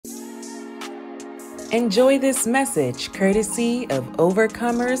Enjoy this message courtesy of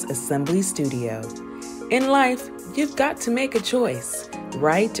Overcomers Assembly Studio. In life, you've got to make a choice,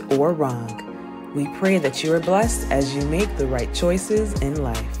 right or wrong. We pray that you are blessed as you make the right choices in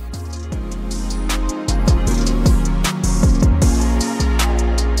life.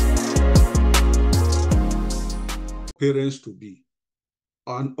 Parents to be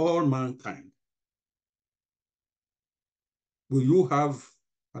and all mankind. Will you have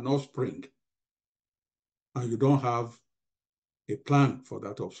an offspring and you don't have a plan for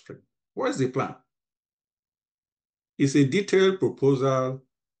that offspring? What is the plan? It's a detailed proposal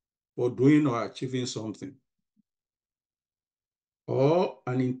for doing or achieving something, or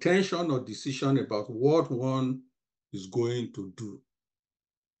an intention or decision about what one is going to do.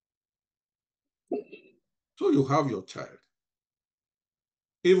 So you have your child.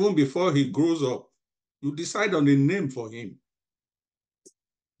 Even before he grows up, you decide on a name for him.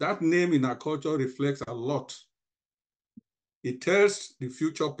 That name in our culture reflects a lot. It tells the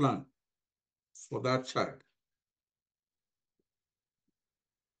future plan for that child.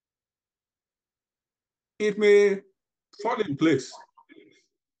 It may fall in place.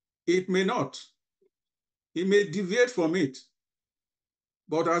 It may not. It may deviate from it.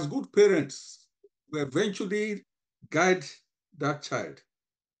 But as good parents, we eventually guide that child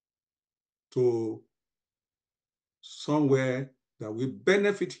to somewhere that will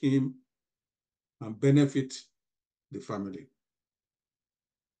benefit him and benefit the family.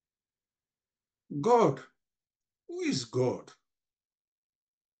 God, who is God?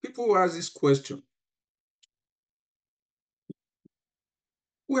 People ask this question.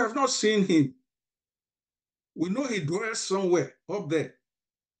 We have not seen him. We know he dwells somewhere up there.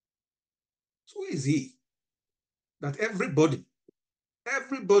 So who is he? That everybody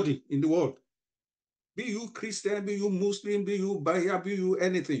in the world, be you Christian, be you Muslim, be you Bahia, be you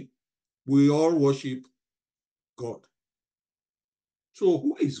anything, we all worship God. So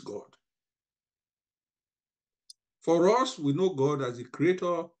who is God? For us, we know God as the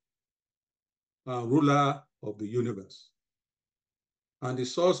creator and ruler of the universe and the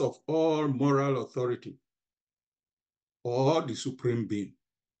source of all moral authority, or the supreme being.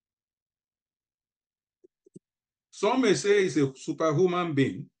 Some may say he's a superhuman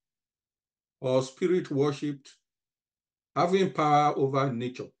being or spirit worshipped, having power over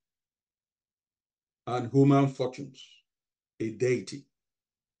nature and human fortunes, a deity.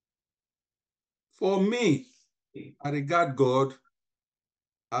 For me, I regard God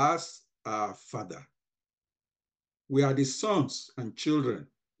as our Father. We are the sons and children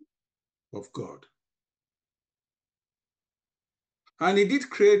of God. And he did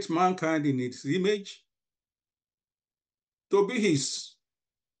create mankind in his image to be his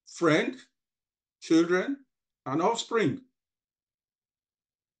friend, children, and offspring.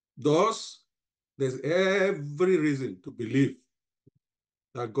 Thus, there's every reason to believe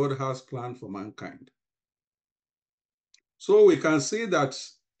that God has planned for mankind. So we can see that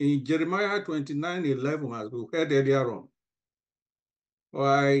in Jeremiah 29:11, as we heard earlier on,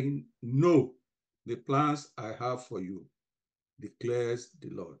 I know the plans I have for you, declares the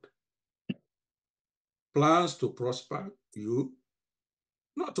Lord. Plans to prosper you,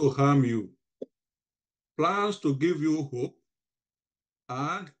 not to harm you. Plans to give you hope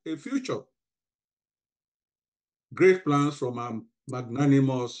and a future. Great plans from a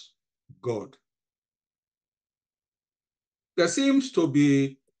magnanimous God. There seems to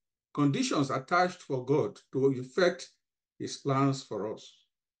be conditions attached for God to effect his plans for us.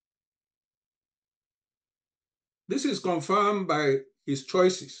 This is confirmed by his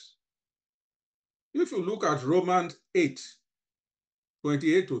choices. If you look at Romans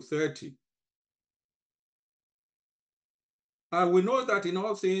 8:28-30, and we know that in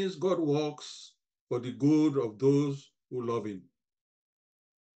all things God works for the good of those who love him,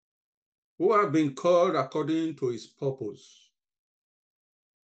 who have been called according to his purpose.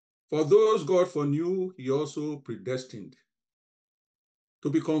 For those God foreknew, he also predestined to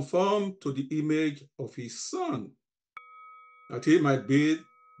be conformed to the image of his Son, that he might be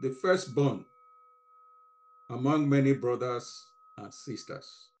the firstborn among many brothers and sisters.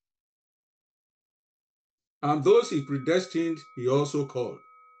 And those he predestined, he also called.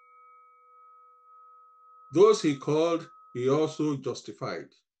 Those he called, he also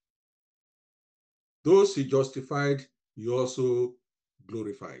justified. Those he justified, he also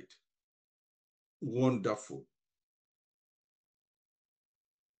glorified. Wonderful.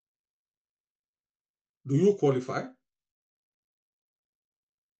 Do you qualify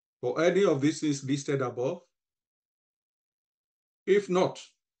for any of these things listed above? If not,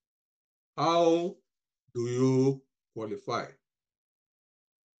 how do you qualify?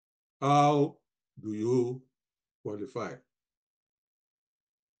 How do you qualify?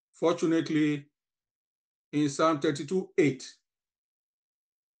 Fortunately, in Psalm 32:8,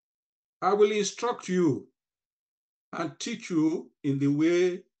 I will instruct you and teach you in the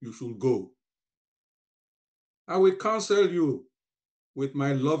way you should go. I will counsel you with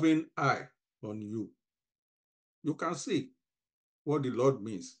my loving eye on you. You can see what the Lord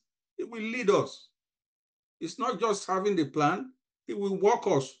means. He will lead us. It's not just having the plan, He will walk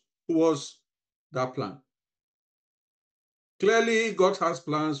us towards that plan. Clearly, God has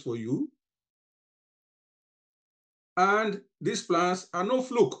plans for you, and these plans are no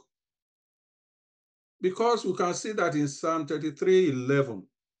fluke, because we can see that in Psalm 33:11,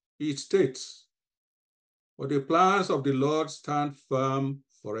 it states, "For the plans of the Lord stand firm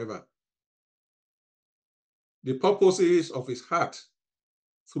forever, the purposes of His heart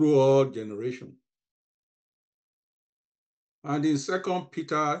through all generations." And in 2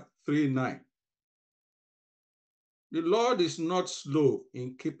 Peter 3:9, "The Lord is not slow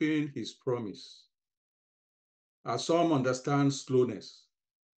in keeping His promise, as some understand slowness.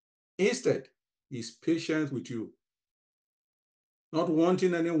 Instead, He is patient with you, not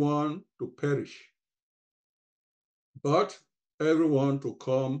wanting anyone to perish, but everyone to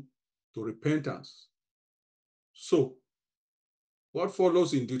come to repentance." So, what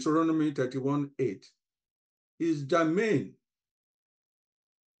follows in Deuteronomy 31:8 is germane.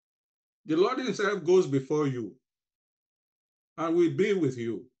 The Lord Himself goes before you and will be with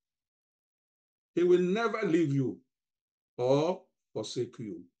you. He will never leave you or forsake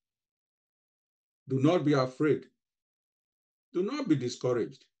you. Do not be afraid. Do not be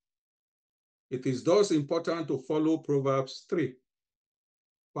discouraged. It is thus important to follow Proverbs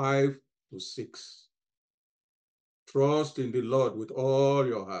 3:5-6. Trust in the Lord with all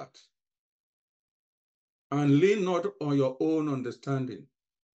your heart, and lean not on your own understanding.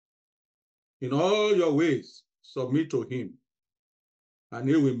 In all your ways, submit to Him, and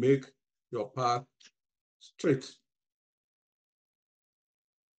He will make your path straight.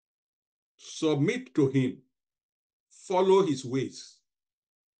 Submit to Him, follow His ways,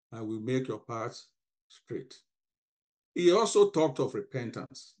 and will make your path straight. He also talked of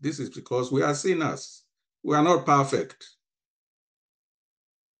repentance. This is because we are sinners. We are not perfect.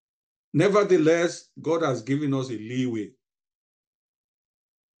 Nevertheless, God has given us a leeway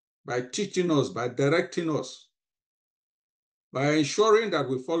by teaching us, by directing us, by ensuring that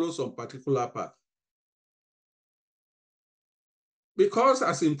we follow some particular path. Because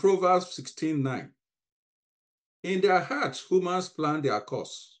as in Proverbs 16:9, in their hearts humans plan their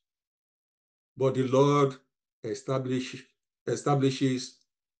course, but the Lord establishes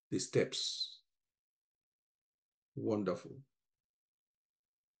the steps. Wonderful.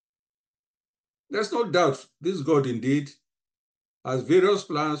 There's no doubt this God indeed has various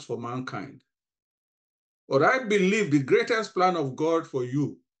plans for mankind. But I believe the greatest plan of God for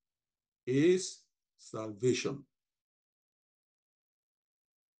you is salvation.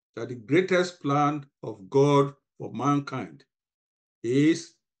 That the greatest plan of God for mankind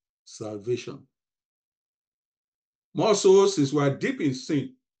is salvation. More so since we are deep in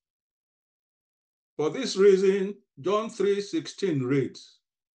sin. For this reason, John 3:16 reads,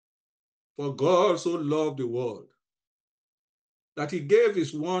 "For God so loved the world that He gave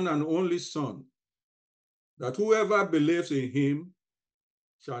His one and only Son, that whoever believes in Him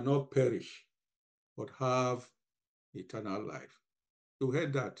shall not perish, but have eternal life." You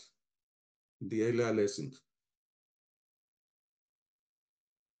heard that in the earlier lessons.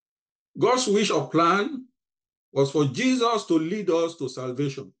 God's wish or plan was for Jesus to lead us to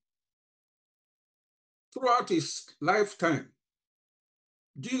salvation. Throughout His lifetime,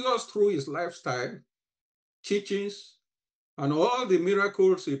 Jesus, through His lifestyle, teachings, and all the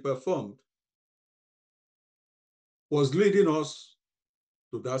miracles He performed, was leading us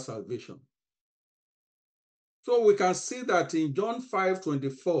to that salvation. So we can see that in John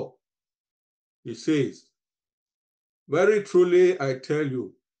 5:24, He says, "Very truly I tell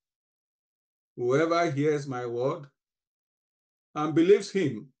you, whoever hears my word and believes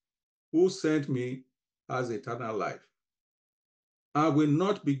Him who sent me has eternal life, and will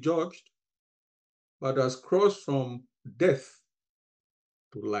not be judged, but has crossed from death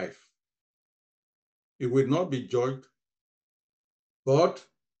to life." He will not be judged, but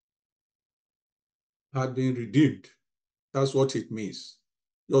had been redeemed. That's what it means.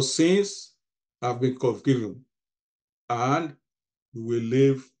 Your sins have been forgiven, and you will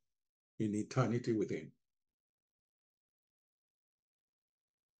live in eternity with Him.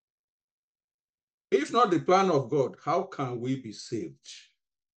 If not the plan of God, how can we be saved?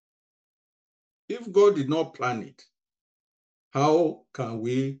 If God did not plan it, how can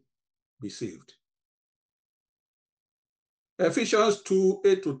we be saved? Ephesians 2,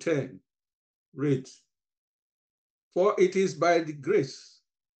 8 to 10 reads, "For it is by the grace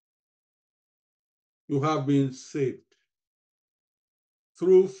you have been saved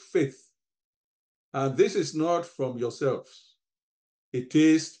through faith, and this is not from yourselves. It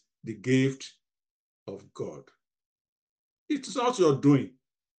is the gift of God." It's not your doing.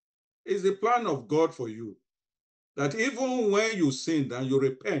 It's the plan of God for you, that even when you sin and you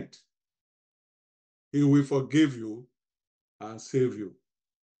repent, he will forgive you and save you.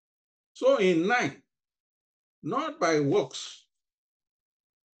 So in 9, not by works,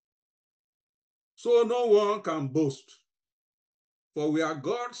 so no one can boast. For we are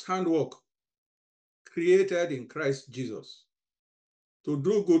God's handwork, created in Christ Jesus, to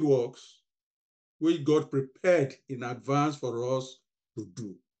do good works, which God prepared in advance for us to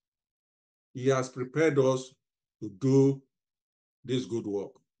do. He has prepared us to do this good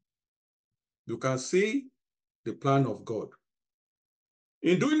work. You can see the plan of God.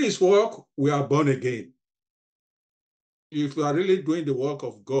 In doing his work, we are born again. If you are really doing the work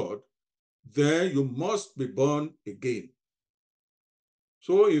of God, then you must be born again.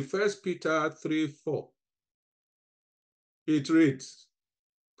 So in 1 Peter 3, 4, it reads,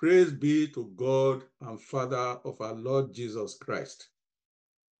 "Praise be to God and Father of our Lord Jesus Christ.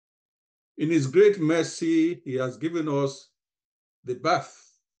 In his great mercy, he has given us the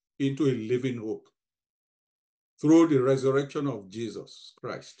birth into a living hope through the resurrection of Jesus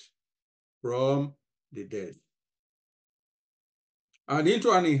Christ from the dead, and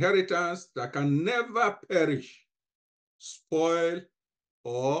into an inheritance that can never perish, spoil,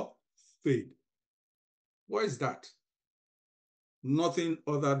 or fade." What is that? Nothing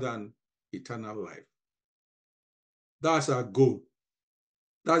other than eternal life. That's our goal.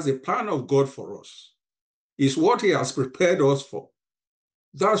 That's the plan of God for us. It's what he has prepared us for.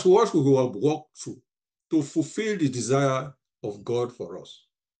 That's what we will walk through to fulfill the desire of God for us.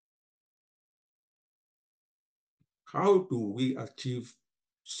 How do we achieve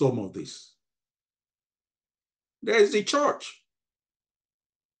some of this? There is the church.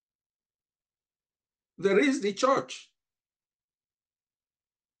 There is the church.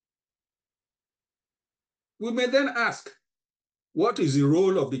 We may then ask, what is the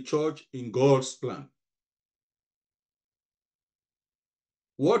role of the church in God's plan?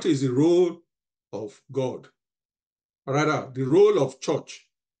 What is the role of God? Or rather, the role of church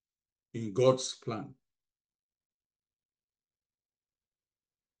in God's plan?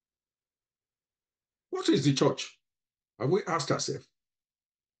 What is the church? Have we asked ourselves?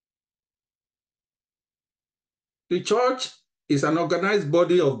 The church is an organized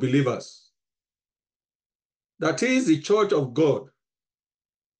body of believers. That is the church of God.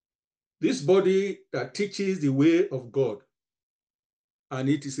 This body that teaches the way of God, and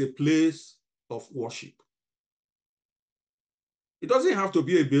it is a place of worship. It doesn't have to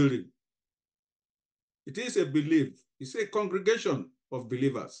be a building. It is a belief. It's a congregation of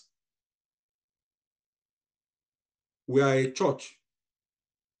believers. We are a church.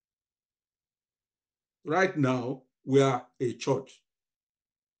 Right now, we are a church.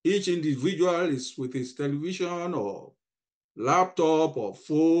 Each individual is with his television or laptop or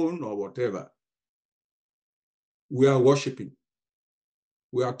phone or whatever. We are worshiping.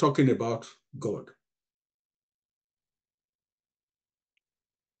 We are talking about God.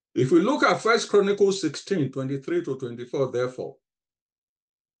 If we look at 1 Chronicles 16, 23 to 24, therefore,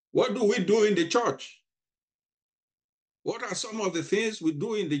 what do we do in the church? What are some of the things we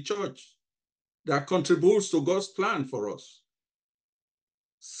do in the church that contributes to God's plan for us?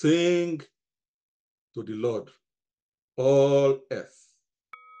 Sing to the Lord, all earth.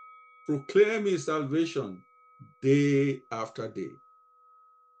 Proclaim his salvation day after day.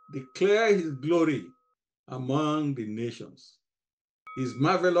 Declare his glory among the nations, his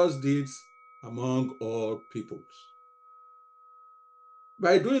marvelous deeds among all peoples.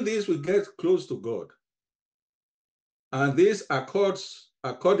 By doing this, we get close to God. And this accords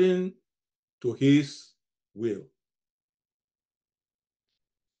according to his will.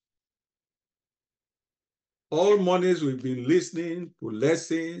 All mornings we've been listening to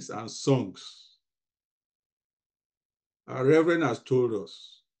lessons and songs. Our Reverend has told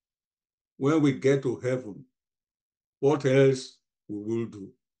us, when we get to heaven, what else we will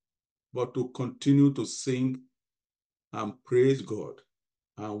do but to continue to sing and praise God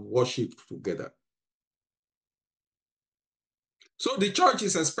and worship together. So the church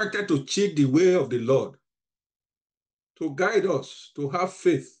is expected to cheat the way of the Lord, to guide us, to have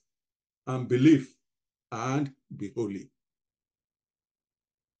faith and belief and be holy,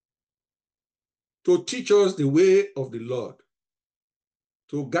 to teach us the way of the Lord,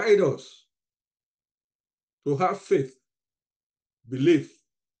 to guide us, to have faith believe,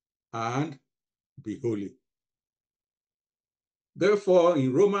 and be holy. Therefore,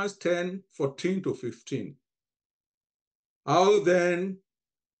 in Romans 10:14-15, how then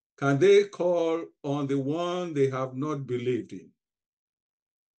can they call on the one they have not believed in?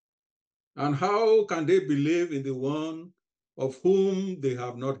 And how can they believe in the one of whom they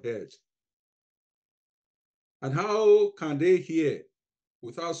have not heard? And how can they hear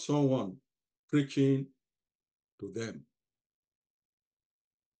without someone preaching to them?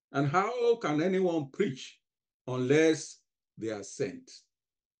 And how can anyone preach unless they are sent?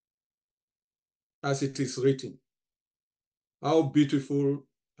 As it is written, how beautiful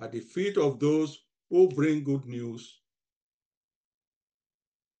are the feet of those who bring good news.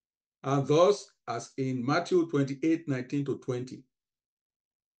 And thus, as in Matthew 28:19-20,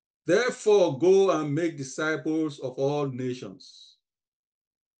 therefore go and make disciples of all nations,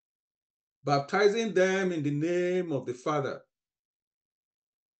 baptizing them in the name of the Father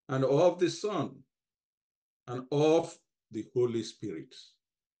and of the Son and of the Holy Spirit.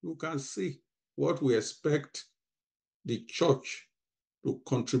 You can see what we expect the church to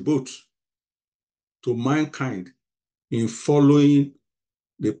contribute to mankind in following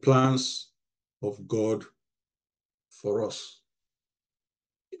the plans of God for us.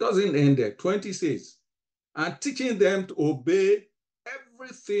 It doesn't end there. 20 says, and teaching them to obey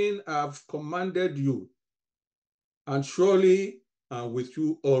everything I've commanded you, and surely I'm with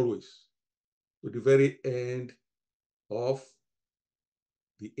you always, to the very end of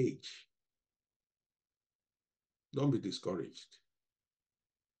the age. Don't be discouraged.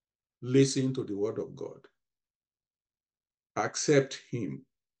 Listen to the word of God. Accept him.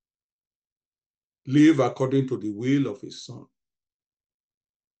 Live according to the will of his Son.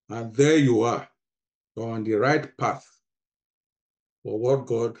 And there you are. You're on the right path for what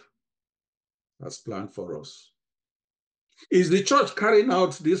God has planned for us. Is the church carrying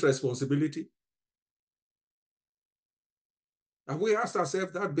out this responsibility? Have we asked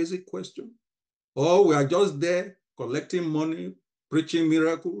ourselves that basic question? Or we are just there collecting money, preaching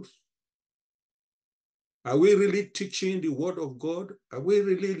miracles? Are we really teaching the word of God? Are we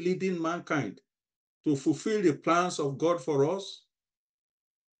really leading mankind to fulfill the plans of God for us?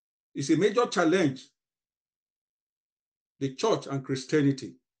 It's a major challenge the church and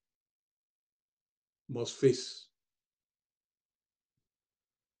Christianity must face.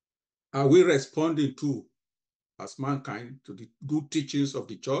 Are we responding to, as mankind, to the good teachings of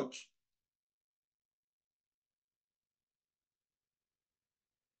the church?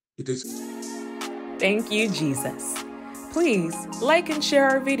 It is. Thank you, Jesus. Please like and share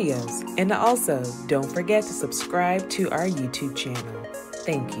our videos, and also don't forget to subscribe to our YouTube channel.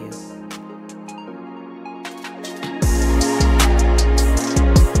 Thank you.